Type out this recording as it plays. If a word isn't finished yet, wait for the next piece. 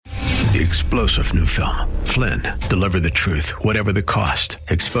the explosive new film, Flynn, Deliver the Truth, Whatever the Cost,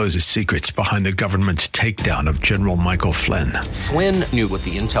 exposes secrets behind the government's takedown of General Michael Flynn. Flynn knew what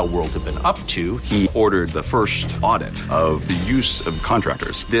the intel world had been up to. He ordered the first audit of the use of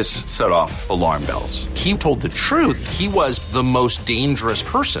contractors. This set off alarm bells. He told the truth. He was the most dangerous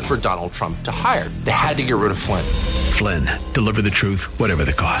person for Donald Trump to hire. They had to get rid of Flynn. Flynn, Deliver the Truth, Whatever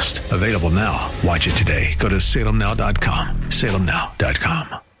the Cost. Available now. Watch it today. Go to salemnow.com.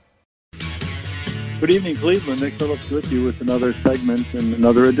 salemnow.com. Good evening, Cleveland. Nick Phillips with you with another segment and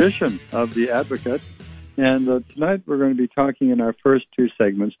another edition of The Advocate. And tonight we're going to be talking in our first two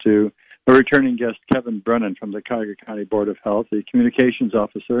segments to a returning guest, Kevin Brennan from the Cuyahoga County Board of Health, the communications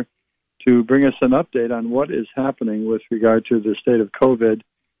officer, to bring us an update on what is happening with regard to the state of COVID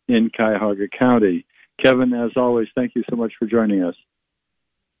in Cuyahoga County. Kevin, as always, thank you so much for joining us.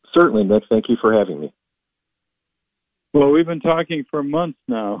 Certainly, Nick. Thank you for having me. Well, we've been talking for months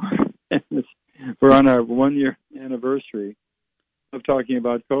now. We're on our one-year anniversary of talking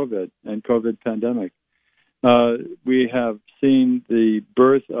about COVID and COVID pandemic. We have seen the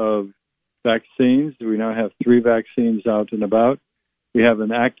birth of vaccines. We now have 3 vaccines out and about. We have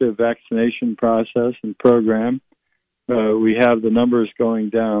an active vaccination process and program. We have the numbers going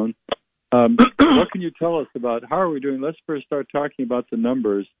down. What can you tell us about how are we doing? Let's first start talking about the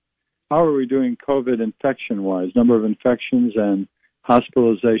numbers. How are we doing COVID infection-wise, number of infections and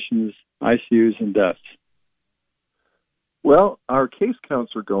hospitalizations, ICUs, and deaths? Well, our case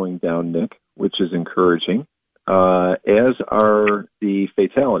counts are going down, Nick, which is encouraging, as are the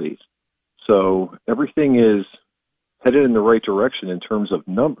fatalities. So everything is headed in the right direction in terms of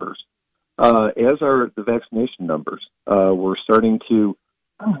numbers, as are the vaccination numbers. We're starting to,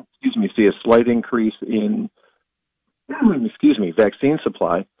 see a slight increase in, vaccine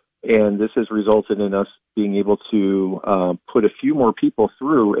supply, and this has resulted in us being able to put a few more people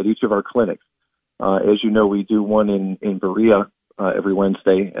through at each of our clinics. As you know, we do one in Berea every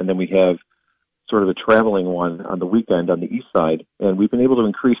Wednesday, and then we have sort of a traveling one on the weekend on the east side. And we've been able to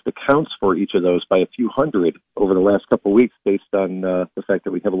increase the counts for each of those by a few hundred over the last couple of weeks based on the fact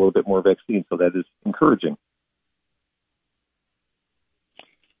that we have a little bit more vaccine. So that is encouraging.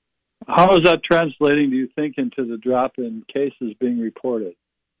 How is that translating, do you think, into the drop in cases being reported?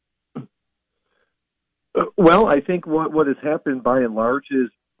 Well, I think what has happened by and large is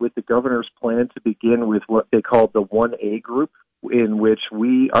with the governor's plan to begin with what they call the 1A group, in which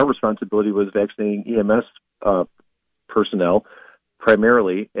our responsibility was vaccinating EMS personnel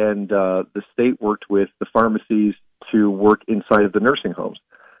primarily, and the state worked with the pharmacies to work inside of the nursing homes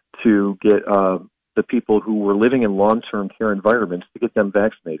to get the people who were living in long-term care environments to get them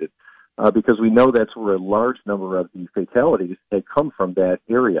vaccinated, because we know that's where a large number of the fatalities had come from that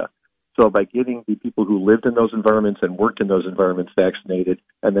area. So by getting the people who lived in those environments and worked in those environments vaccinated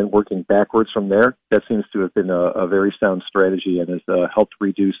and then working backwards from there, that seems to have been a very sound strategy and has helped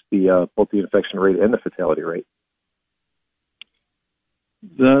reduce both the infection rate and the fatality rate.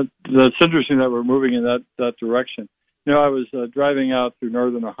 That's interesting that we're moving in that direction. You know, I was driving out through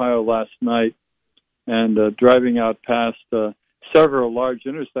northern Ohio last night and driving out past several large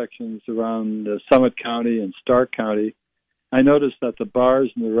intersections around Summit County and Stark County. I noticed that the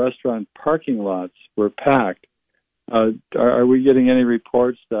bars and the restaurant parking lots were packed. Are we getting any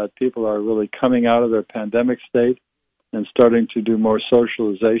reports that people are really coming out of their pandemic state and starting to do more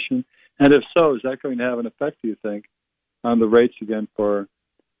socialization? And if so, is that going to have an effect, do you think, on the rates again for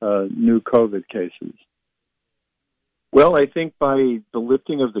new COVID cases? Well, I think by the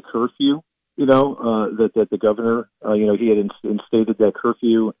lifting of the curfew, that the governor, he had instated that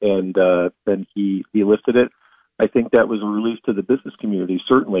curfew and then he lifted it. I think that was a relief to the business community,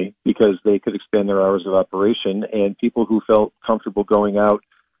 certainly, because they could expand their hours of operation, and people who felt comfortable going out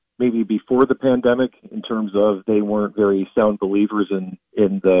maybe before the pandemic in terms of they weren't very sound believers in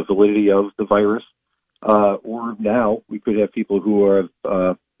the validity of the virus, or now we could have people who are,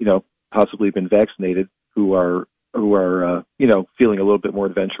 possibly been vaccinated who are feeling a little bit more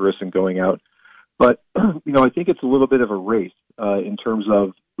adventurous and going out. But, I think it's a little bit of a race in terms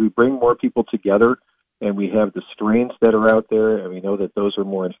of we bring more people together, and we have the strains that are out there, and we know that those are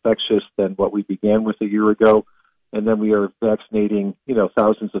more infectious than what we began with a year ago. And then we are vaccinating,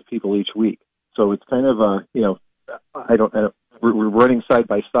 thousands of people each week. So it's kind of we're running side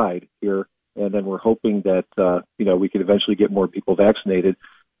by side here, and then we're hoping that, we can eventually get more people vaccinated.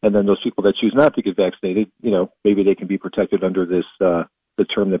 And then those people that choose not to get vaccinated, maybe they can be protected under this, the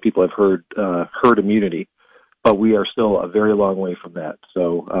term that people have heard, herd immunity. But we are still a very long way from that.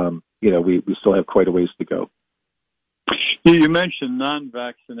 So, we still have quite a ways to go. You mentioned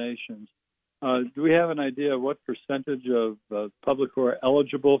non-vaccinations. Do we have an idea of what percentage of public who are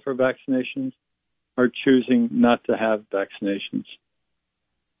eligible for vaccinations are choosing not to have vaccinations?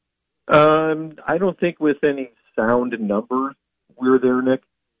 I don't think with any sound numbers we're there, Nick.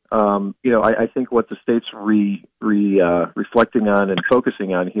 I think what the state's reflecting on and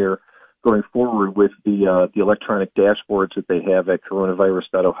focusing on here going forward with the electronic dashboards that they have at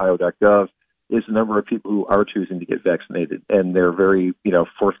coronavirus.ohio.gov is the number of people who are choosing to get vaccinated, and they're very,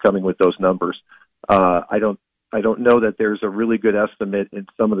 forthcoming with those numbers. I don't know that there's a really good estimate in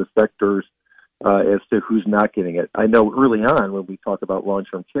some of the sectors as to who's not getting it. I know early on when we talk about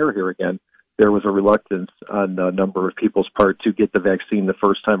long-term care here again, there was a reluctance on a number of people's part to get the vaccine the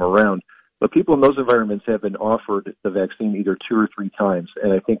first time around. But people in those environments have been offered the vaccine either 2 or 3 times.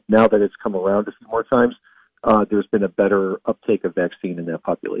 And I think now that it's come around a few more times, there's been a better uptake of vaccine in that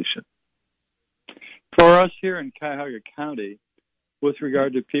population. For us here in Cuyahoga County, with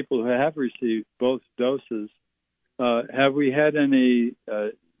regard to people who have received both doses, have we had any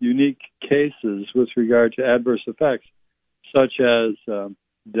unique cases with regard to adverse effects, such as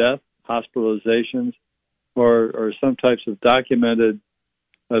death, hospitalizations, or some types of documented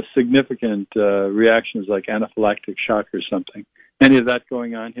significant reactions like anaphylactic shock or something? Any of that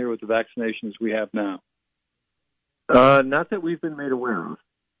going on here with the vaccinations we have now? Not that we've been made aware of.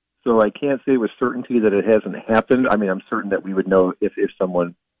 So I can't say with certainty that it hasn't happened. I mean, I'm certain that we would know if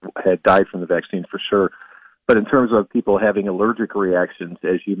someone had died from the vaccine for sure. But in terms of people having allergic reactions,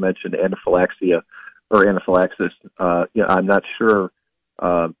 as you mentioned, anaphylaxia or anaphylaxis, I'm not sure,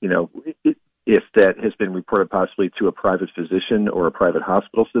 if that has been reported possibly to a private physician or a private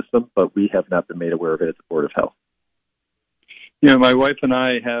hospital system, but we have not been made aware of it at the Board of Health. My wife and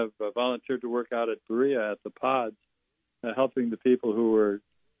I have volunteered to work out at Berea at the pods, helping the people who were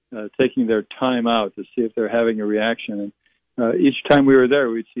taking their time out to see if they're having a reaction. And each time we were there,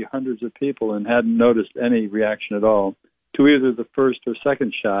 we'd see hundreds of people and hadn't noticed any reaction at all to either the first or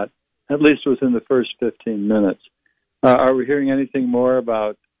second shot, at least within the first 15 minutes. Are we hearing anything more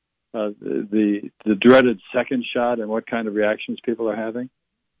about the dreaded second shot and what kind of reactions people are having?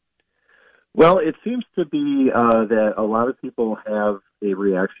 Well, it seems to be that a lot of people have a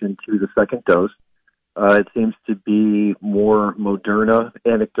reaction to the second dose. It seems to be more Moderna,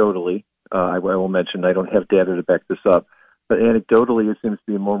 anecdotally. I will mention I don't have data to back this up, but anecdotally it seems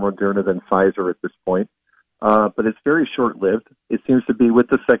to be more Moderna than Pfizer at this point. But it's very short-lived. It seems to be with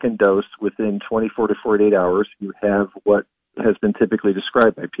the second dose, within 24 to 48 hours, you have what has been typically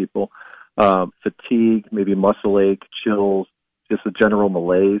described by people, fatigue, maybe muscle ache, chills, just a general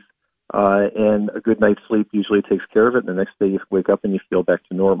malaise, and a good night's sleep usually takes care of it, and the next day you wake up and you feel back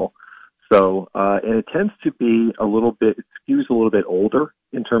to normal. So, and it tends to be it skews a little bit older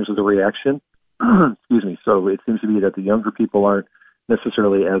in terms of the reaction. Excuse me. So it seems to be that the younger people aren't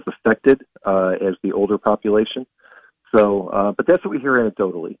necessarily as affected as the older population. So, but that's what we hear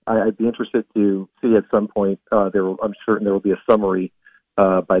anecdotally. I'd be interested to see at some point, I'm certain there will be a summary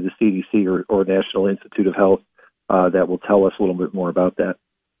by the CDC or National Institute of Health that will tell us a little bit more about that.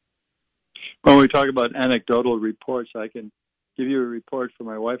 When we talk about anecdotal reports, I can give you a report for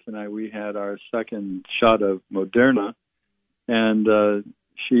my wife and I. We had our second shot of Moderna, and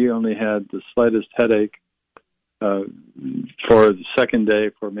she only had the slightest headache for the second day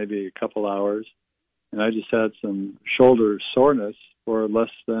for maybe a couple hours, and I just had some shoulder soreness for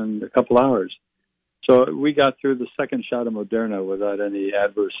less than a couple hours. So we got through the second shot of Moderna without any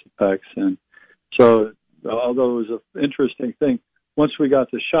adverse effects. And so although it was an interesting thing, once we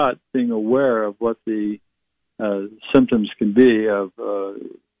got the shot, being aware of what the symptoms can be of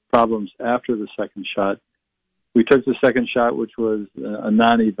problems after the second shot, we took the second shot, which was a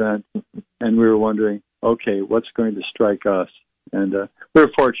non-event, and we were wondering, okay, what's going to strike us? And we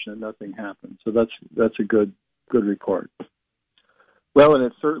were fortunate; nothing happened. So that's a good report. Well, and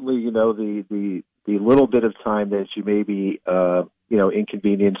it's certainly the little bit of time that you may be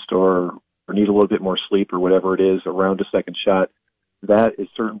inconvenienced or need a little bbit more sleep or whatever it is around a second shot. That is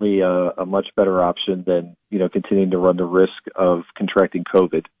certainly a much better option than continuing to run the risk of contracting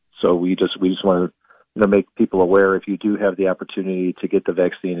COVID. So we just want to make people aware, if you do have the opportunity to get the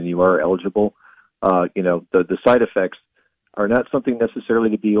vaccine and you are eligible, the side effects are not something necessarily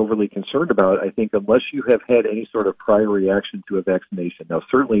to be overly concerned about, I think, unless you have had any sort of prior reaction to a vaccination. Now,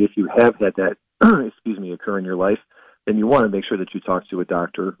 certainly if you have had that, occur in your life, then you want to make sure that you talk to a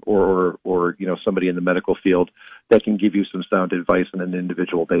doctor or somebody in the medical field that can give you some sound advice on an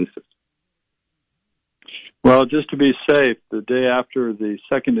individual basis. Well, just to be safe, the day after the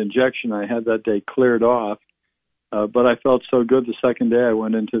second injection, I had that day cleared off, but I felt so good the second day I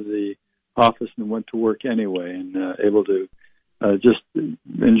went into the office and went to work anyway and able to just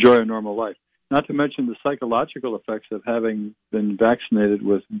enjoy a normal life. not to mention the psychological effects of having been vaccinated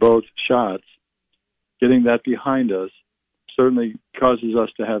with both shots. Getting that behind us certainly causes us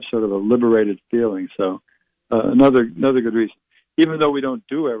to have sort of a liberated feeling. So another good reason. Even though we don't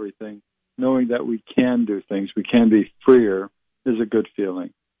do everything, knowing that we can do things, we can be freer, is a good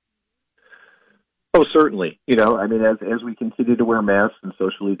feeling. Oh, certainly. As we continue to wear masks and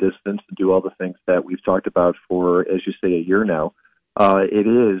socially distance and do all the things that we've talked about for, as you say, a year now, it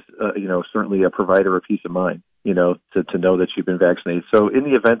is, certainly a provider of peace of mind, to know that you've been vaccinated. So in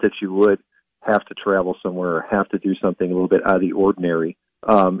the event that you would have to travel somewhere or have to do something a little bit out of the ordinary,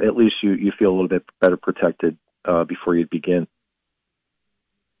 at least you feel a little bit better protected before you begin.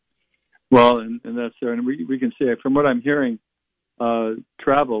 Well, and that's there. And we can see, from what I'm hearing,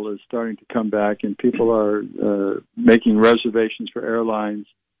 travel is starting to come back, and people are making reservations for airlines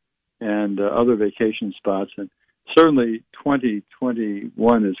and other vacation spots. And certainly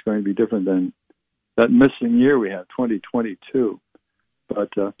 2021 is going to be different than that missing year we have, 2022.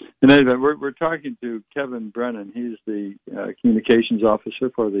 But in any event, we're talking to Kevin Brennan. He's the communications officer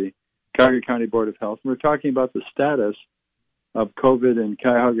for the Cuyahoga County Board of Health. And we're talking about the status of COVID in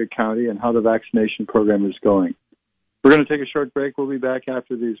Cuyahoga County and how the vaccination program is going. We're going to take a short break. We'll be back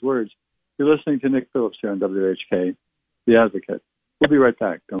after these words. You're listening to Nick Phillips here on WHK, The Advocate. We'll be right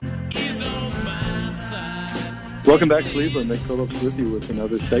back. Welcome back, Cleveland. Nick Phillips with you with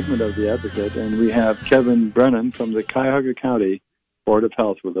another segment of The Advocate. And we have Kevin Brennan from the Cuyahoga County Board of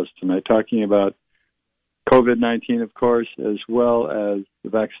Health with us tonight, talking about COVID-19, of course, as well as the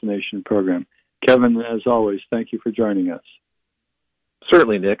vaccination program. Kevin, as always, thank you for joining us.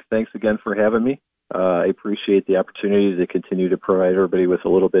 Certainly, Nick. Thanks again for having me. I appreciate the opportunity to continue to provide everybody with a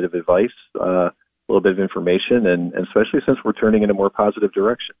little bit of advice, a little bit of information, and especially since we're turning in a more positive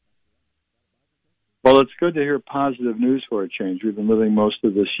direction. Well, it's good to hear positive news for a change. We've been living most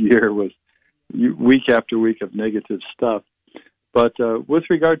of this year with week after week of negative stuff. But with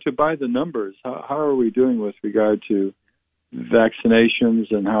regard to by the numbers, how are we doing with regard to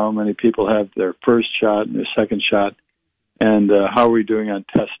vaccinations and how many people have their first shot and their second shot, and how are we doing on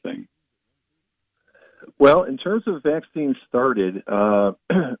testing? Well, in terms of vaccines started,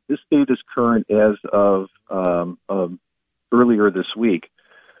 this data is current as of earlier this week.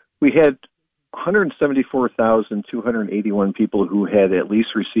 We had 174,281 people who had at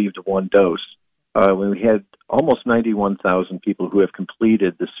least received one dose. When we had almost 91,000 people who have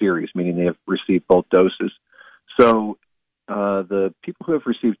completed the series, meaning they have received both doses. So the people who have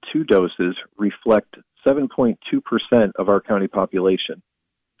received two doses reflect 7.2% of our county population.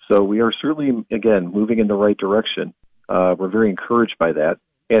 So we are certainly, again, moving in the right direction. We're very encouraged by that.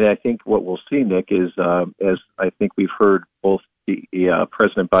 And I think what we'll see, Nick, is as I think we've heard both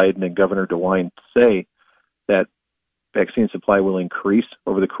President Biden and Governor DeWine say, that vaccine supply will increase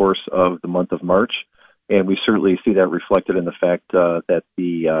over the course of the month of March. And we certainly see that reflected in the fact that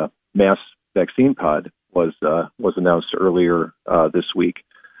the mass vaccine pod was announced earlier this week.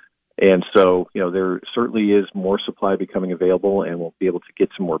 And so, there certainly is more supply becoming available, and we'll be able to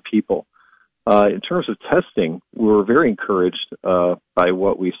get to more people. In terms of testing, we're very encouraged by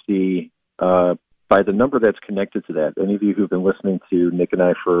what we see, by the number that's connected to that. Any of you who've been listening to Nick and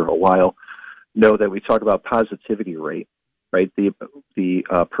I for a while know that we talk about positivity rate, right? The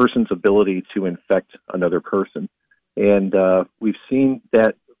person's ability to infect another person. And we've seen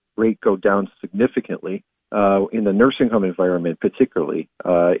that rate go down significantly. In the nursing home environment particularly,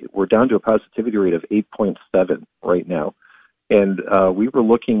 we're down to a positivity rate of 8.7 right now. And we were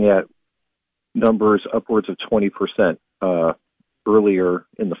looking at numbers upwards of 20% earlier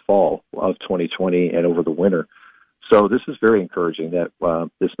in the fall of 2020 and over the winter. So this is very encouraging that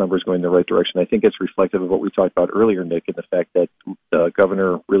this number is going in the right direction. I think it's reflective of what we talked about earlier, Nick, and the fact that the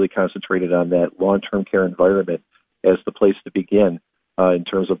governor really concentrated on that long-term care environment as the place to begin. In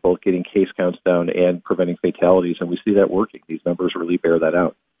terms of both getting case counts down and preventing fatalities, and we see that working. These numbers really bear that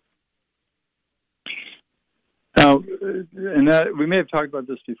out. Now, and that, we may have talked about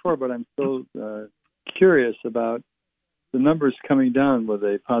this before, but I'm still curious about the numbers coming down with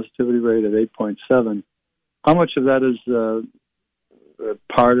a positivity rate of 8.7. How much of that is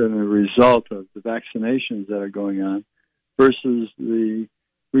part and a result of the vaccinations that are going on versus the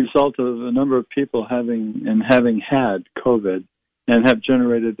result of a number of people having had COVID and have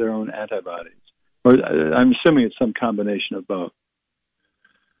generated their own antibodies? Or I'm assuming it's some combination of both.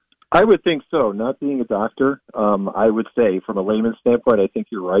 I would think so. Not being a doctor, I would say from a layman's standpoint, I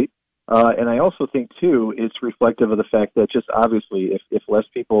think you're right. And I also think, too, it's reflective of the fact that just obviously if less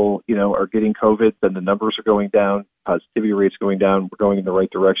people, are getting COVID, then the numbers are going down, positivity rates going down, we're going in the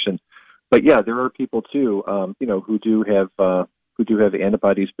right direction. But, yeah, there are people, too, who do have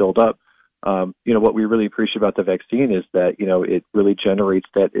antibodies build up. What we really appreciate about the vaccine is that, it really generates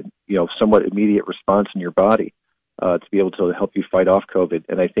that, somewhat immediate response in your body to be able to help you fight off COVID.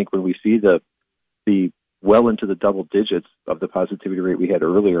 And I think when we see the well into the double digits of the positivity rate we had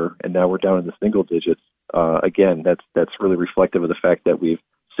earlier, and now we're down in the single digits, again, that's really reflective of the fact that we've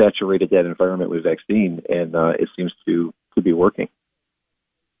saturated that environment with vaccine, and it seems to be working.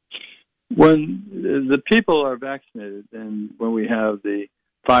 When the people are vaccinated, and when we have the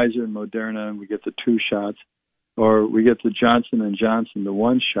Pfizer and Moderna, and we get the 2 shots, or we get the Johnson & Johnson, the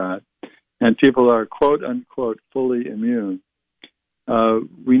 1 shot, and people are, quote, unquote, fully immune,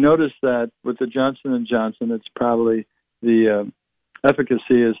 we notice that with the Johnson & Johnson, it's probably the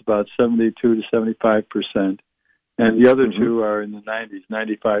efficacy is about 72 to 75%, and the other 2 are in the 90s,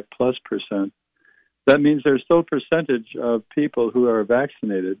 95+%. That means there's still a percentage of people who are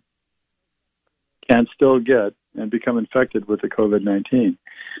vaccinated can still get and become infected with the COVID-19.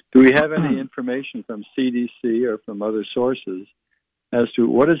 Do we have any information from CDC or from other sources as to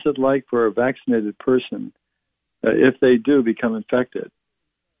what is it like for a vaccinated person if they do become infected?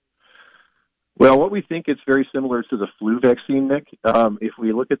 Well, what we think is very similar to the flu vaccine, Nick. If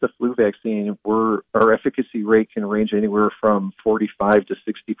we look at the flu vaccine, our efficacy rate can range anywhere from 45 to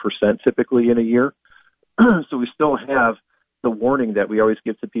 60% typically in a year. So we still have the warning that we always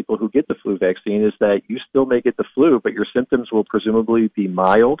give to people who get the flu vaccine is that you still may get the flu, but your symptoms will presumably be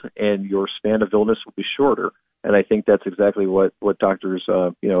mild and your span of illness will be shorter. And I think that's exactly what doctors,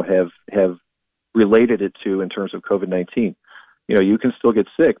 have related it to in terms of COVID-19. You can still get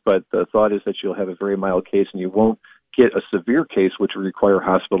sick, but the thought is that you'll have a very mild case and you won't get a severe case, which will require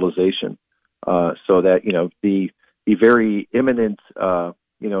hospitalization. So that, the very imminent,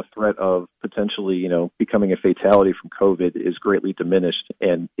 threat of potentially, becoming a fatality from COVID is greatly diminished.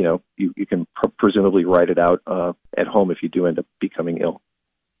 And, you can presumably ride it out at home if you do end up becoming ill.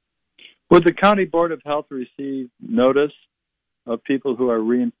 Would the County Board of Health receive notice of people who are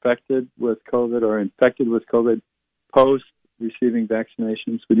reinfected with COVID or infected with COVID post receiving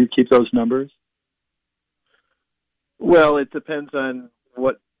vaccinations? Would you keep those numbers? Well, it depends on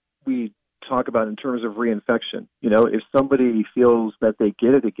what we talk about in terms of reinfection. If somebody feels that they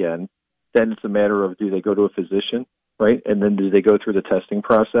get it again, then it's a matter of, do they go to a physician, right? And then do they go through the testing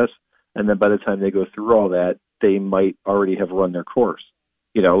process? And then by the time they go through all that, they might already have run their course,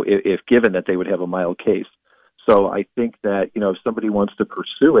 if given that they would have a mild case. So I think that, if somebody wants to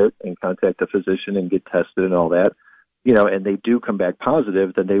pursue it and contact a physician and get tested and all that, and they do come back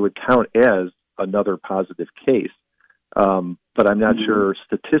positive, then they would count as another positive case. But I'm not sure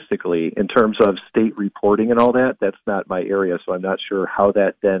statistically, in terms of state reporting and all that, that's not my area. So I'm not sure how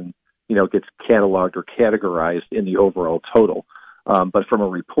that then, gets cataloged or categorized in the overall total. But from a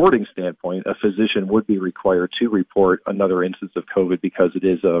reporting standpoint, a physician would be required to report another instance of COVID because it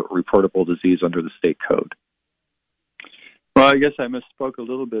is a reportable disease under the state code. Well, I guess I misspoke a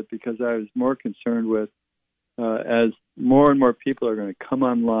little bit because I was more concerned with as more and more people are going to come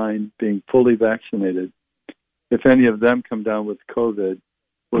online being fully vaccinated, if any of them come down with COVID,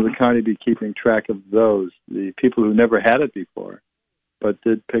 will the county be keeping track of those, the people who never had it before, but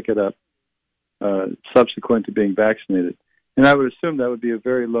did pick it up subsequent to being vaccinated? And I would assume that would be a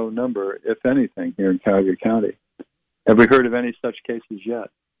very low number, if anything, here in Calgary County. Have we heard of any such cases yet?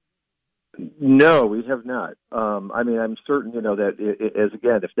 No, we have not. I'm certain, that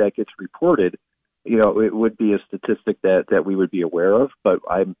if that gets reported, it would be a statistic that we would be aware of, but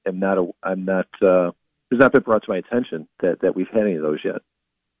it's not been brought to my attention that we've had any of those yet.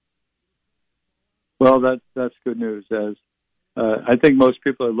 Well, that's good news, as I think most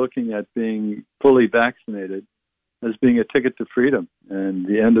people are looking at being fully vaccinated as being a ticket to freedom and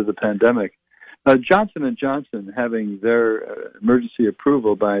the end of the pandemic. Johnson & Johnson having their emergency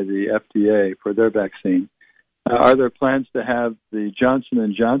approval by the FDA for their vaccine, are there plans to have the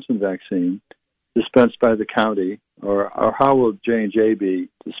Johnson & Johnson vaccine dispensed by the county, or how will J&J be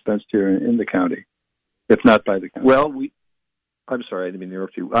dispensed here in the county, if not by the county? Well, I'm sorry, I didn't mean to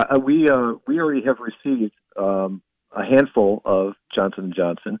interrupt you. We already have received a handful of Johnson &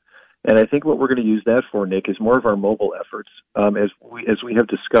 Johnson, and I think what we're going to use that for, Nick, is more of our mobile efforts. As we have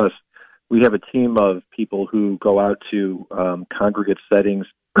discussed, we have a team of people who go out to congregate settings,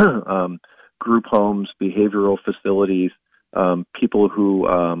 group homes, behavioral facilities, people who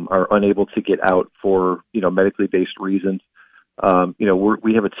are unable to get out for medically based reasons.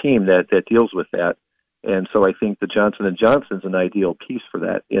 We have a team that deals with that, and so I think the Johnson & Johnson is an ideal piece for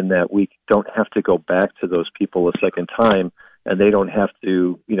that, in that we don't have to go back to those people a second time, and they don't have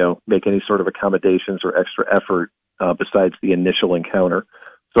to make any sort of accommodations or extra effort besides the initial encounter.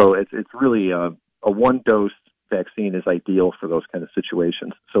 So it's really a one-dose vaccine is ideal for those kind of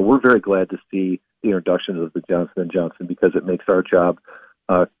situations. So we're very glad to see the introduction of the Johnson & Johnson because it makes our job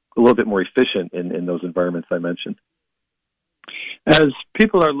a little bit more efficient in those environments I mentioned. As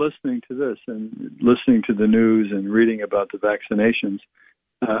people are listening to this and listening to the news and reading about the vaccinations,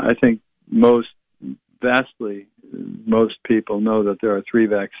 I think most people know that there are 3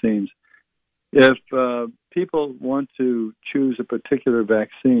 vaccines. If people want to choose a particular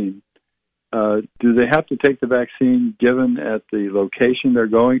vaccine, do they have to take the vaccine given at the location they're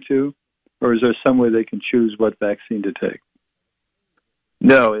going to, or is there some way they can choose what vaccine to take?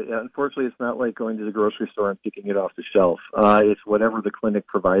 No, unfortunately, it's not like going to the grocery store and picking it off the shelf. It's whatever the clinic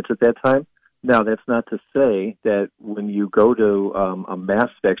provides at that time. Now, that's not to say that when you go to a mass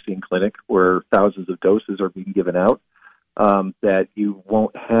vaccine clinic where thousands of doses are being given out, that you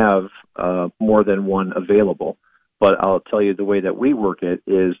won't have more than one available. But I'll tell you the way that we work it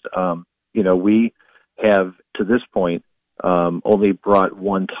is, we have, to this point, only brought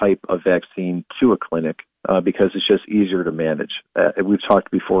one type of vaccine to a clinic because it's just easier to manage. We've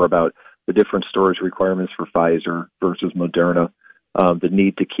talked before about the different storage requirements for Pfizer versus Moderna, the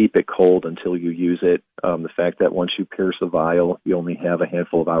need to keep it cold until you use it, the fact that once you pierce a vial, you only have a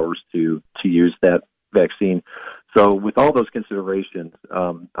handful of hours to use that vaccine. So with all those considerations,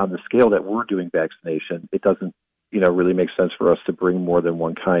 on the scale that we're doing vaccination, it doesn't, really make sense for us to bring more than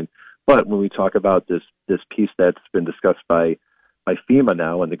one kind. But when we talk about this piece that's been discussed by FEMA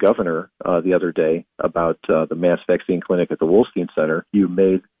now and the governor the other day about the mass vaccine clinic at the Wolstein Center, you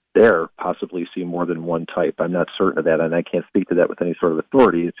may there possibly see more than one type. I'm not certain of that, and I can't speak to that with any sort of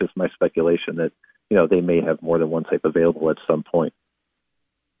authority. It's just my speculation that, they may have more than one type available at some point.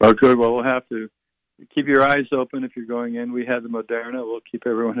 Oh, good. Well, we'll have to keep your eyes open if you're going in. We had the Moderna. We'll keep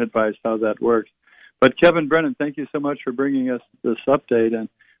everyone advised how that works. But Kevin Brennan, thank you so much for bringing us this update, and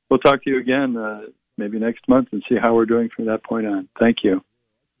we'll talk to you again maybe next month and see how we're doing from that point on. Thank you.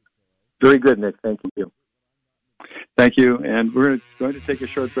 Very good, Nick. Thank you. Thank you. And we're going to take a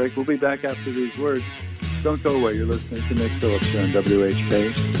short break. We'll be back after these words. Don't go away. You're listening to Nick Phillips here on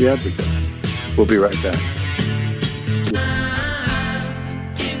WHK, The Advocate. We'll be right back.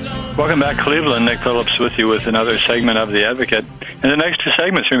 Welcome back, Cleveland. Nick Phillips with you with another segment of The Advocate. In the next 2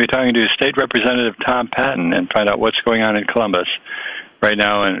 segments, we're going to be talking to State Representative Tom Patton and find out what's going on in Columbus right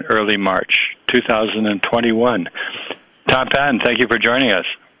now in early March 2021. Tom Patton, thank you for joining us.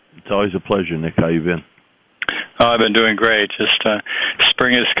 It's always a pleasure, Nick. How you been? Oh, I've been doing great. Just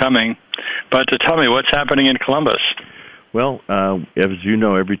spring is coming. But tell me, what's happening in Columbus? Well, as you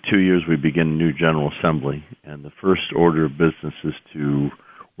know, every 2 years we begin a new General Assembly, and the first order of business is to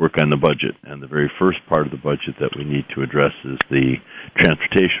work on the budget. And the very first part of the budget that we need to address is the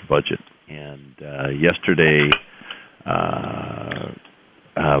transportation budget. And yesterday I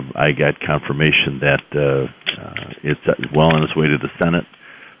got confirmation that it's well on its way to the Senate.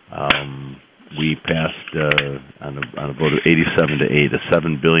 We passed on a vote of 87-8 a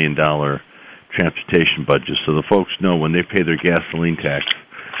 $7 billion transportation budget. So the folks know when they pay their gasoline tax,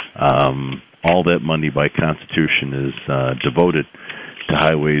 all that money by Constitution is devoted to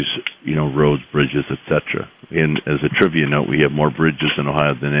highways, roads, bridges, etc. And as a trivia note, we have more bridges in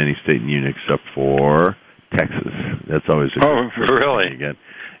Ohio than any state in the union except for Texas. That's always a really? Again.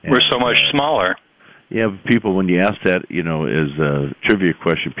 We're so much smaller. Yeah, people, when you ask that, as a trivia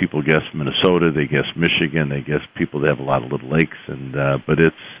question, people guess Minnesota, they guess Michigan, they guess people that have a lot of little lakes, and but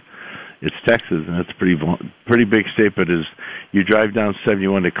it's Texas, and it's a pretty big state. But as you drive down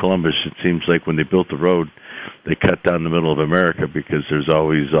 71 to Columbus, it seems like when they built the road, they cut down the middle of America because there's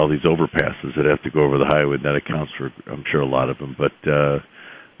always all these overpasses that have to go over the highway. And that accounts for, I'm sure, a lot of them. But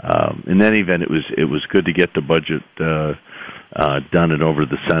in any event, it was good to get the budget done and over to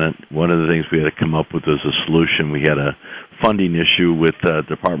the Senate. One of the things we had to come up with was a solution. We had a funding issue with the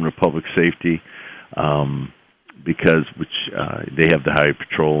Department of Public Safety because they have the highway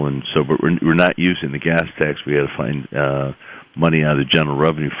patrol, and so but we're not using the gas tax. We had to find money out of the General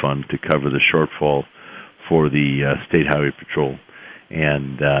Revenue Fund to cover the shortfall for the State Highway Patrol,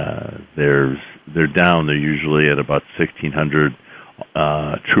 and they're down. They're usually at about 1,600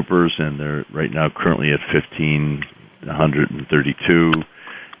 troopers, and they're right now currently at 1,532,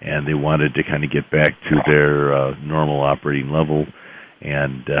 and they wanted to kind of get back to their normal operating level,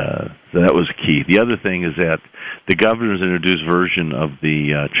 and so that was key. The other thing is that the governor's introduced version of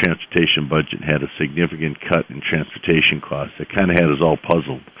the transportation budget had a significant cut in transportation costs. It kind of had us all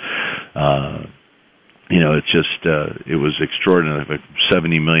puzzled. It's just it was extraordinary, like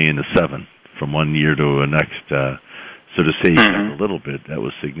 $70 million to $7 million from one year to the next. So to save a little bit, that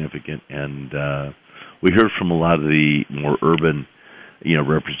was significant, and we heard from a lot of the more urban,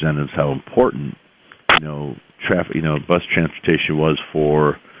 representatives how important, traffic, bus transportation was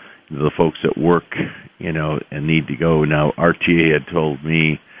for the folks that work, and need to go. Now, RTA had told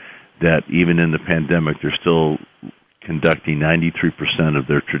me that even in the pandemic, they're still conducting 93% of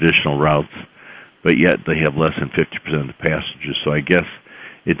their traditional routes, but yet they have less than 50% of the passengers. So I guess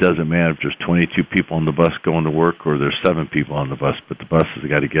it doesn't matter if there's 22 people on the bus going to work or there's 7 people on the bus, but the bus has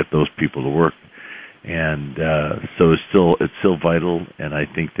got to get those people to work. And so it's still vital, and I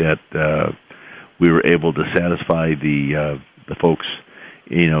think that we were able to satisfy the folks,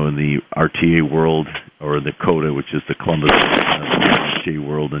 in the RTA world, or the COTA, which is the Columbus RTA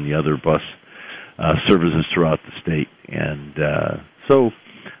world, and the other bus services throughout the state. And so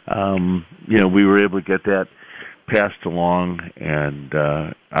we were able to get that passed along, and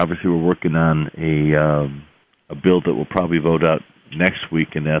obviously we're working on a bill that we'll probably vote out next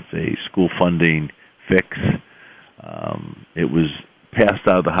week, and that's a school funding fix. It was passed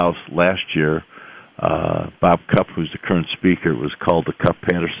out of the House last year. Bob Cupp, who's the current speaker, it was called the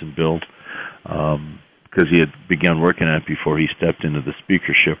Cupp-Patterson bill, because he had begun working on it before he stepped into the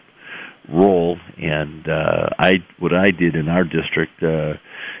speakership role. And what I did in our district, I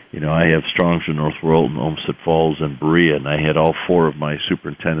have Strongsville, North Royalton, Olmsted Falls, and Berea, and I had all 4 of my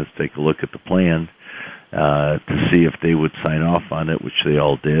superintendents take a look at the plan to see if they would sign off on it, which they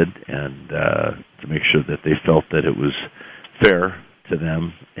all did, and to make sure that they felt that it was fair to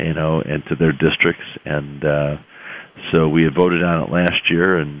them, and to their districts. And so we had voted on it last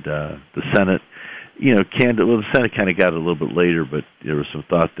year, and the Senate, the Senate kind of got it a little bit later, but there was some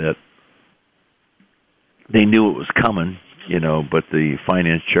thought that they knew it was coming, but the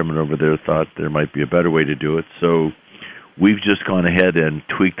finance chairman over there thought there might be a better way to do it. So we've just gone ahead and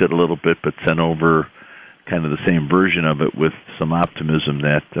tweaked it a little bit, but sent over kind of the same version of it with some optimism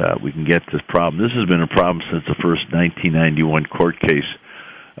that we can get this problem. This has been a problem since the first 1991 court case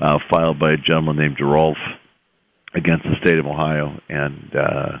filed by a gentleman named Gerolf against the state of Ohio, and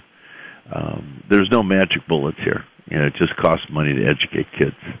there's no magic bullets here. It just costs money to educate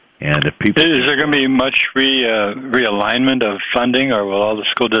kids. And if people, is there going to be much realignment of funding, or will all the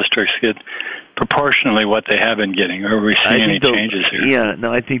school districts get proportionally what they have been getting, or are we seeing any changes here? Yeah,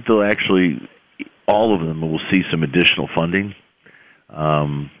 no, I think they'll actually, all of them will see some additional funding.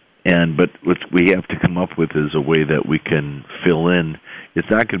 But what we have to come up with is a way that we can fill in. It's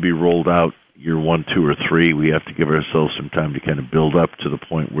not going to be rolled out year 1, 2, or 3. We have to give ourselves some time to kind of build up to the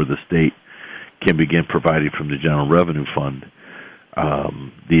point where the state can begin providing from the General Revenue Fund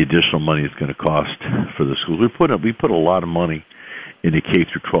the additional money it's going to cost for the schools. We put a lot of money into K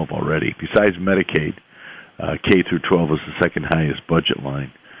through 12 already. Besides Medicaid, K through 12 is the second highest budget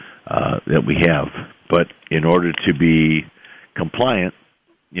line that we have. But in order to be compliant,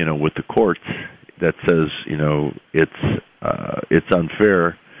 with the courts, that says, it's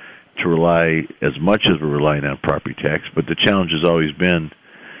unfair to rely as much as we're relying on property tax. But the challenge has always been,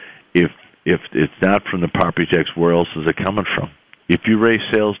 if it's not from the property tax, where else is it coming from? If you raise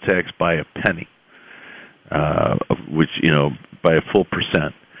sales tax by a penny, which, by a full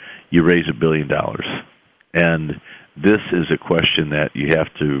percent, you raise $1 billion. And this is a question that you have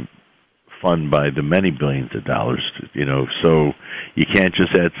to fund by the many billions of dollars, so you can't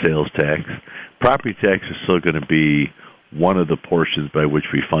just add sales tax. Property tax is still going to be one of the portions by which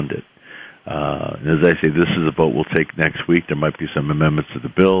we fund it. And as I say, this is a vote we'll take next week. There might be some amendments to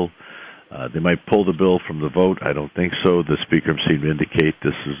the bill. They might pull the bill from the vote. I don't think so. The Speaker seemed to indicate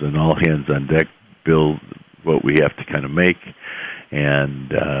this is an all-hands-on-deck bill, what we have to kind of make.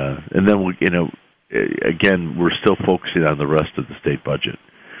 And then, again, we're still focusing on the rest of the state budget.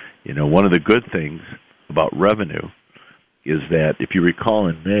 One of the good things about revenue is that, if you recall,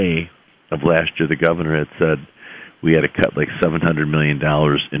 in May of last year, the governor had said we had to cut like $700 million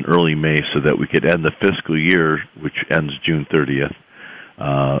in early May so that we could end the fiscal year, which ends June 30th,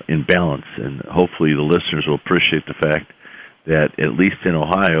 in balance. And hopefully the listeners will appreciate the fact that, at least in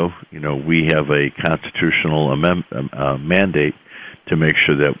Ohio, we have a constitutional mandate to make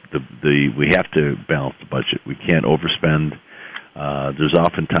sure that we have to balance the budget. We can't overspend. There's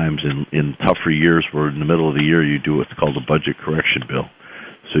oftentimes in tougher years where in the middle of the year you do what's called a budget correction bill.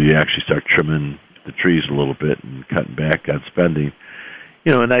 So you actually start trimming the trees a little bit and cutting back on spending.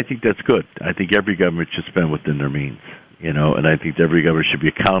 And I think that's good. I think every government should spend within their means, and I think every government should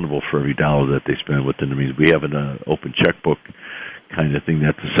be accountable for every dollar that they spend within their means. We have an open checkbook kind of thing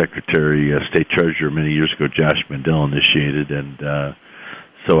that the Secretary, State Treasurer, many years ago, Josh Mandel, initiated, and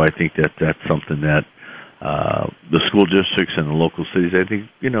so I think that's something that the school districts and the local cities, I think,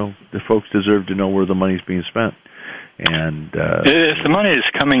 the folks deserve to know where the money's being spent. And if the money is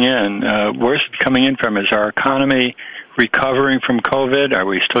coming in, where's it coming in from? Is our economy recovering from COVID? Are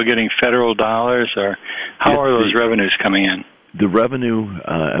we still getting federal dollars, or how are those revenues coming in? The revenue,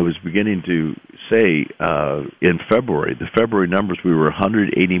 I was beginning to say, in February, the February numbers, we were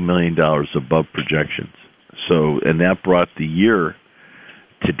 $180 million above projections. So, and that brought the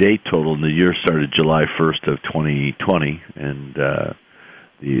year-to-date total, and the year started July 1st of 2020, and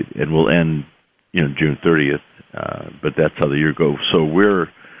we'll end, June 30th, but that's how the year goes. So we're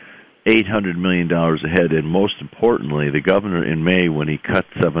 $800 million ahead, and most importantly, the governor in May, when he cut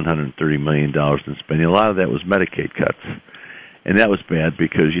 $730 million in spending, a lot of that was Medicaid cuts. And that was bad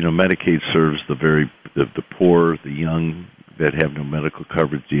because, Medicaid serves the poor, the young that have no medical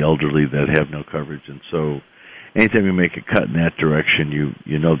coverage, the elderly that have no coverage. And so anytime you make a cut in that direction,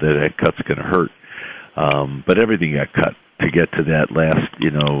 you know that cut's going to hurt. But everything got cut to get to that last,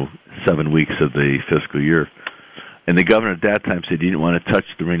 7 weeks of the fiscal year. And the governor at that time said he didn't want to touch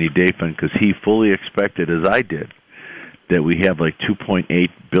the rainy day fund because he fully expected, as I did, that we have like $2.8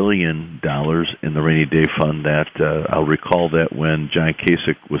 billion in the rainy day fund. That I'll recall that when John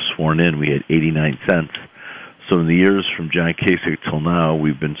Kasich was sworn in, we had 89 cents. So in the years from John Kasich till now,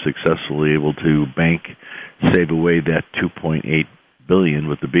 we've been successfully able to save away that $2.8 billion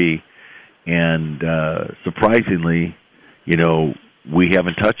with the B. And surprisingly, we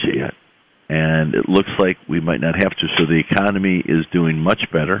haven't touched it yet. And it looks like we might not have to. So the economy is doing much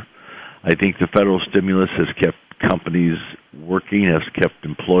better. I think the federal stimulus has kept companies working, has kept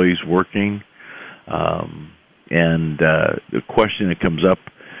employees working. And the question that comes up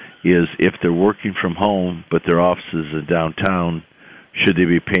is if they're working from home but their offices are downtown, should they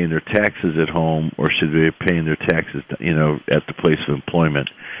be paying their taxes at home or should they be paying their taxes, at the place of employment?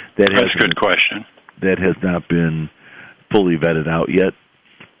 That's a good question. That has not been fully vetted out yet.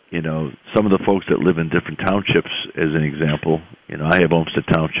 Some of the folks that live in different townships, as an example, I have Olmsted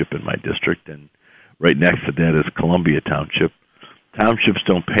Township in my district, and right next to that is Columbia Township. Townships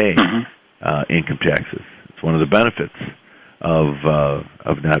don't pay income taxes. It's one of the benefits of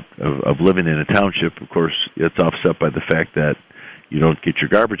living in a township. Of course, it's offset by the fact that you don't get your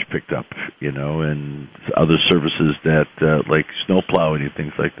garbage picked up, and other services that like snow plowing and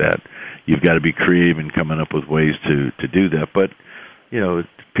things like that. You've got to be creative in coming up with ways to do that. But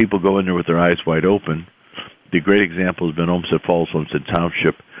people go in there with their eyes wide open. The great example has been Olmsted Falls, Olmsted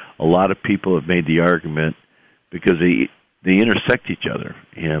Township. A lot of people have made the argument because they intersect each other.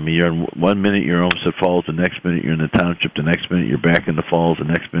 You're in 1 minute you're in Olmsted Falls, the next minute you're in the township, the next minute you're back in the falls, the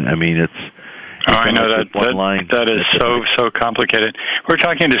next minute. I know that is so complicated. We're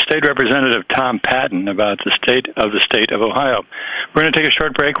talking to State Representative Tom Patton about the state of Ohio. We're going to take a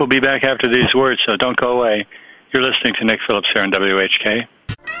short break. We'll be back after these words, so don't go away. You're listening to Nick Phillips here on WHK.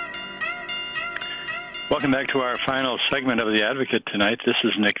 Welcome back to our final segment of The Advocate tonight. This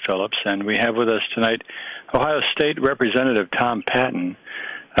is Nick Phillips, and we have with us tonight Ohio State Representative Tom Patton,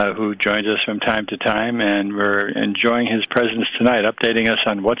 who joins us from time to time, and we're enjoying his presence tonight, updating us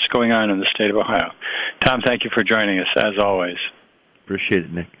on what's going on in the state of Ohio. Tom, thank you for joining us, as always. Appreciate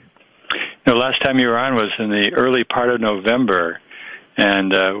it, Nick. Last time you were on was in the early part of November,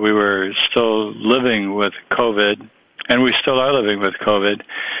 and we were still living with COVID, and we still are living with COVID.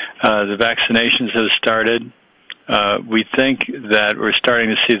 The vaccinations have started. We think that we're starting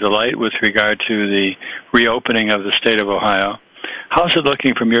to see the light with regard to the reopening of the state of Ohio. How's it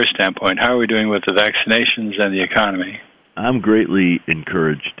looking from your standpoint? How are we doing with the vaccinations and the economy? I'm greatly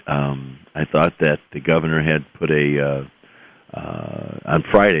encouraged. I thought that the governor had put on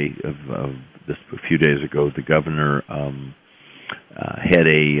Friday of this a few days ago, the governor had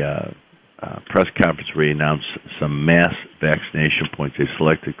a press conference where he announced some mass vaccination points. They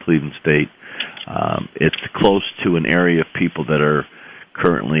selected Cleveland State. It's close to an area of people that are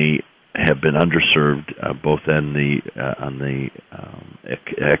currently have been underserved, both on the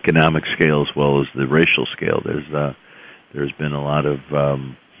economic scale as well as the racial scale. There's been a lot of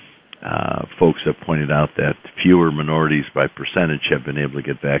folks have pointed out that fewer minorities by percentage have been able to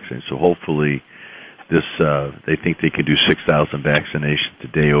get vaccinated. So hopefully, they think they can do 6,000 vaccinations a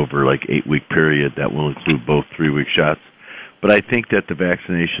day over like 8-week period. That will include both 3-week shots. But I think that the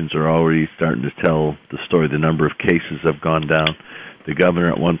vaccinations are already starting to tell the story. The number of cases have gone down. The governor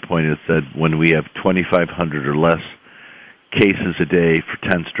at one point has said, when we have 2,500 or less cases a day for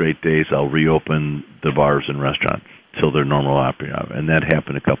 10 straight days, I'll reopen the bars and restaurants till they're normal operating. And that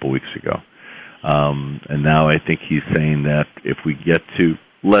happened a couple weeks ago. And now I think he's saying that if we get to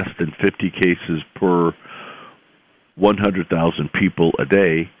less than 50 cases per 100,000 people a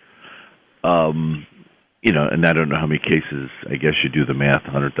day, and I don't know how many cases, I guess you do the math,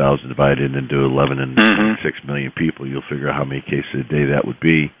 100,000 divided into 11 and 6 million people, you'll figure out how many cases a day that would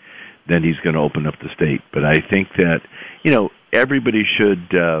be. then he's going to open up the state. But I think that, everybody should,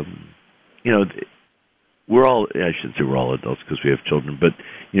 we're all, I shouldn't say we're all adults because we have children, but,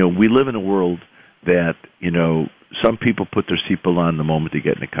 we live in a world that, some people put their seatbelt on the moment they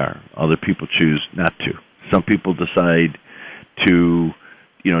get in the car. Other people choose not to. Some people decide to,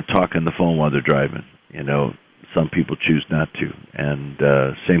 talk on the phone while they're driving. Some people choose not to. And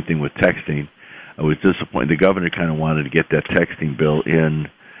same thing with texting. I was disappointed. The governor kind of wanted to get that texting bill in.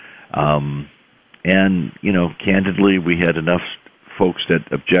 And, candidly, we had enough folks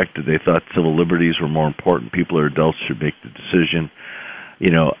that objected. They thought civil liberties were more important. People or adults should make the decision.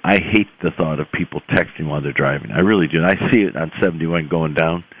 I hate the thought of people texting while they're driving. I really do. And I see it on 71 going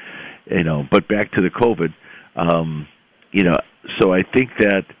down, But back to the COVID, so I think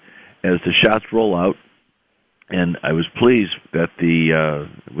that as the shots roll out, and I was pleased that the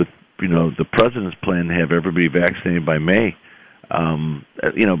president's plan to have everybody vaccinated by May, and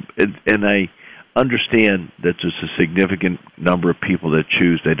I understand that there's a significant number of people that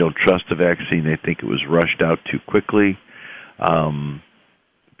choose, they don't trust the vaccine, they think it was rushed out too quickly.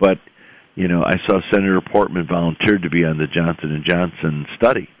 But, I saw Senator Portman volunteered to be on the Johnson & Johnson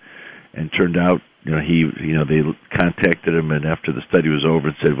study, and turned out, they contacted him, and after the study was over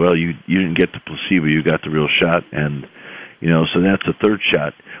and said, well, you didn't get the placebo, you got the real shot, and, so that's a third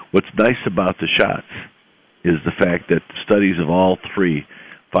shot. What's nice about the shots is the fact that the studies of all three,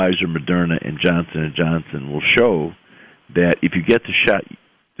 Pfizer, Moderna, and Johnson & Johnson, will show that if you get the shot,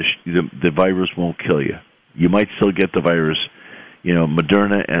 the virus won't kill you. You might still get the virus.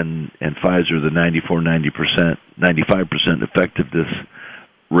 Moderna and Pfizer, the 95% effectiveness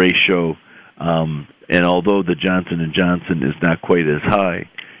ratio, and although the Johnson & Johnson is not quite as high,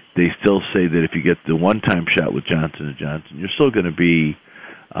 they still say that if you get the one-time shot with Johnson & Johnson, you're still going to be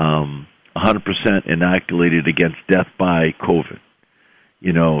 100% inoculated against death by COVID.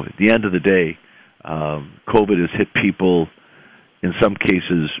 At the end of the day, COVID has hit people, in some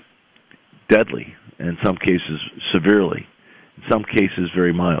cases, deadly, in some cases, severely, in some cases,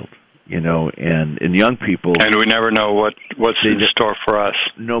 very mild, and in young people... And we never know what's in store for us.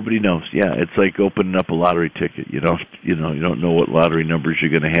 Nobody knows. Yeah, it's like opening up a lottery ticket. You don't know what lottery numbers you're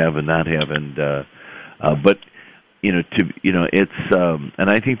going to have and not have, and but it's and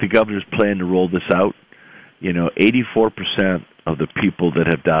I think the governor's plan to roll this out. 84% of the people that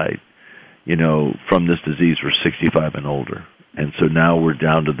have died, from this disease were 65 and older, and so now we're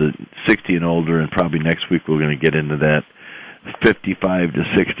down to the 60 and older, and probably next week we're going to get into that 55 to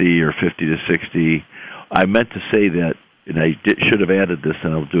 60 or 50 to 60. I meant to say that, and I should have added this,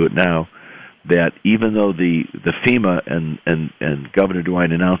 and I'll do it now, that even though the FEMA and Governor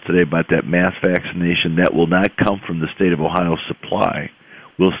DeWine announced today about that mass vaccination, that will not come from the state of Ohio supply.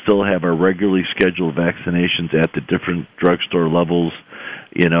 We'll still have our regularly scheduled vaccinations at the different drugstore levels,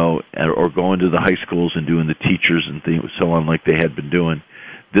 or going to the high schools and doing the teachers and things, so on, like they had been doing.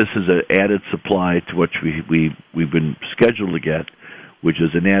 This is an added supply to what we've been scheduled to get, which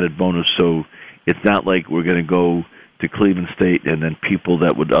is an added bonus. So it's not like we're going to go to Cleveland State and then people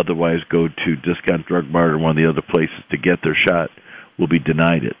that would otherwise go to Discount Drug Mart or one of the other places to get their shot will be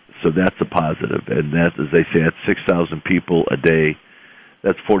denied it. So that's a positive. And that, as they say, that's 6,000 people a day.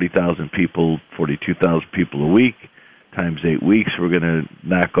 That's 40,000 people, 42,000 people a week. Times 8 weeks, we're going to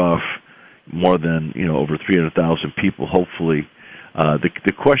knock off more than, over 300,000 people, hopefully.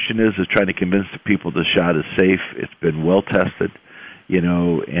 The question is trying to convince the people the shot is safe. It's been well tested,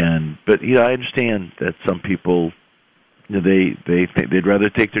 but I understand that some people, they think they'd rather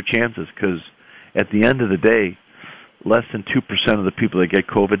take their chances, because at the end of the day, less than 2% of the people that get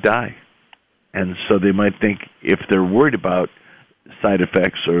COVID die, and so they might think if they're worried about side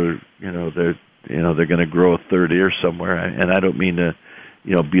effects or they're going to grow a third ear somewhere, and I don't mean to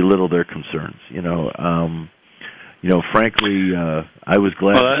belittle their concerns, frankly, I was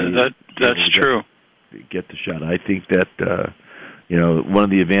glad. Well, that's true. Get the shot. I think that one of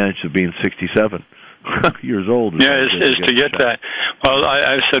the advantages of being 67 years old is to get that. Well,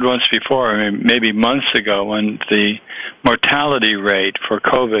 I've said once before, maybe months ago, when the mortality rate for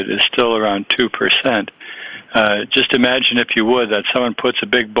COVID is still around 2%. Just imagine, if you would, that someone puts a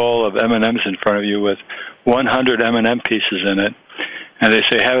big bowl of M&Ms in front of you with 100 M&M pieces in it, and they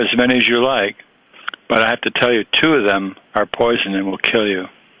say, have as many as you like. But I have to tell you, 2 of them are poison and will kill you.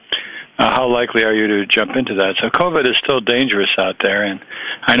 How likely are you to jump into that? So COVID is still dangerous out there, and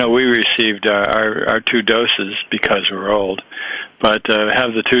I know we received our 2 doses because we're old, but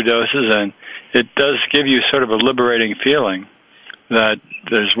have the 2 doses, and it does give you sort of a liberating feeling that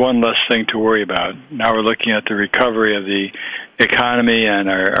there's one less thing to worry about. Now we're looking at the recovery of the economy and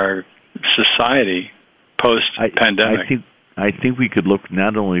our society post-pandemic. I think we could look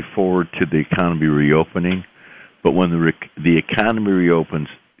not only forward to the economy reopening, but when the economy reopens,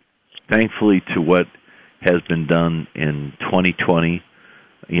 thankfully to what has been done in 2020,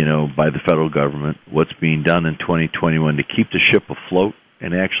 by the federal government, what's being done in 2021 to keep the ship afloat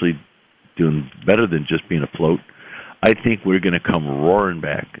and actually doing better than just being afloat, I think we're going to come roaring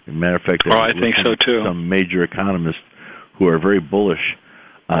back. As a matter of fact, I think so too. Some major economists who are very bullish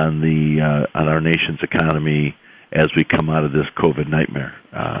on on our nation's economy as we come out of this COVID nightmare.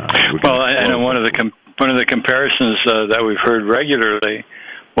 And one of the comparisons that we've heard regularly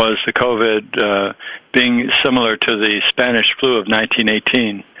was the COVID being similar to the Spanish flu of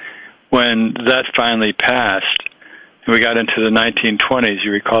 1918. When that finally passed, and we got into the 1920s,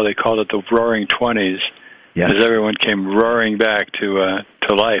 you recall they called it the Roaring 20s, as everyone came roaring back to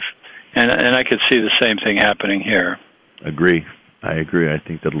life. And I could see the same thing happening here. I agree. I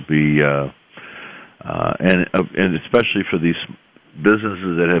think that'll be, and especially for these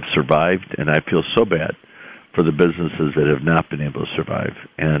businesses that have survived, and I feel so bad for the businesses that have not been able to survive.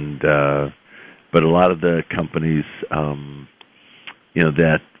 And but a lot of the companies,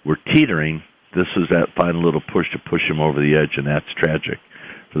 that were teetering, this was that final little push to push them over the edge, and that's tragic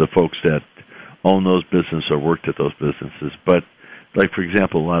for the folks that own those businesses or worked at those businesses. But, like, for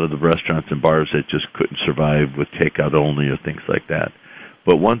example, a lot of the restaurants and bars that just couldn't survive with takeout only or things like that.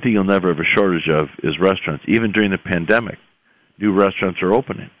 But one thing you'll never have a shortage of is restaurants. Even during the pandemic, new restaurants are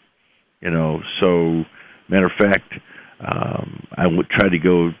opening. So, matter of fact, I would try to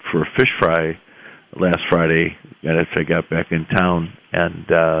go for a fish fry last Friday after I got back in town, and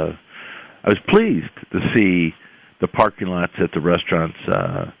I was pleased to see the parking lots at the restaurants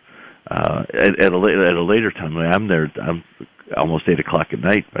at a later time. I'm almost 8 o'clock at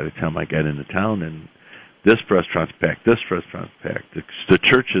night by the time I got into town, and this restaurant's packed, this restaurant's packed. The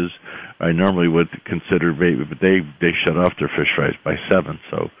churches I normally would consider, but they shut off their fish fries by 7,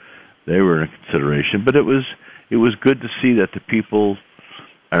 so they were in consideration. But it was good to see that the people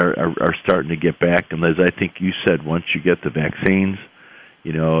are starting to get back. And as I think you said, once you get the vaccines,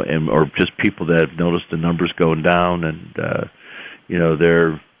 or just people that have noticed the numbers going down, and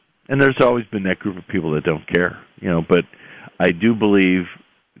there's always been that group of people that don't care, But I do believe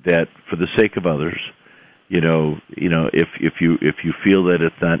that for the sake of others, if you feel that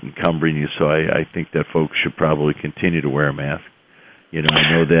it's not encumbering you, so I think that folks should probably continue to wear a mask. I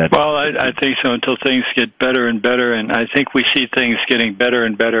know that. Well, I think so until things get better and better, and I think we see things getting better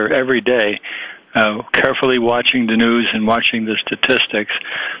and better every day. Carefully watching the news and watching the statistics,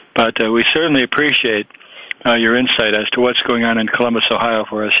 but we certainly appreciate your insight as to what's going on in Columbus, Ohio,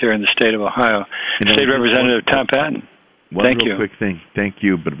 for us here in the state of Ohio. State Representative Tom Patton. Thank you. Quick thing. Thank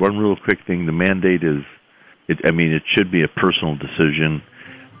you. But one real quick thing: the mandate is, it should be a personal decision.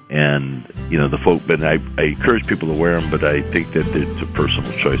 And, the folk, but I encourage people to wear them, but I think that it's a personal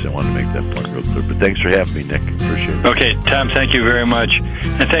choice. I want to make that point real clear. But thanks for having me, Nick. Appreciate it. Okay, Tom, thank you very much.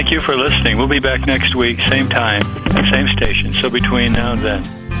 And thank you for listening. We'll be back next week, same time, same station. So between now and then,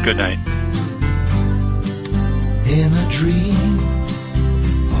 good night. In a dream,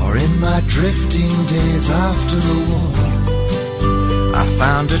 or in my drifting days after the war, I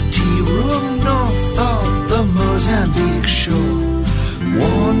found a tea room north of the Mozambique shore.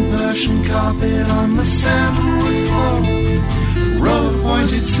 Worn Persian carpet on the sandalwood floor,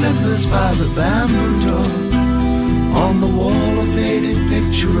 rope-pointed slippers by the bamboo door. On the wall a faded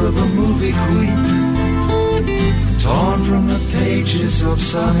picture of a movie queen, torn from the pages of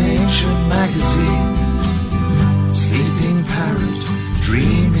some ancient magazine. Sleeping parrot,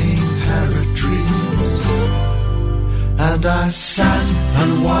 dreaming parrot dreams. And I sat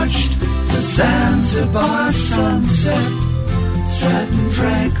and watched the Zanzibar sunset, sat and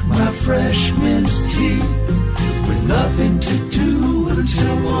drank my fresh mint tea, with nothing to do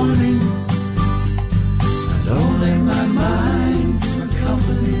until morning, and only my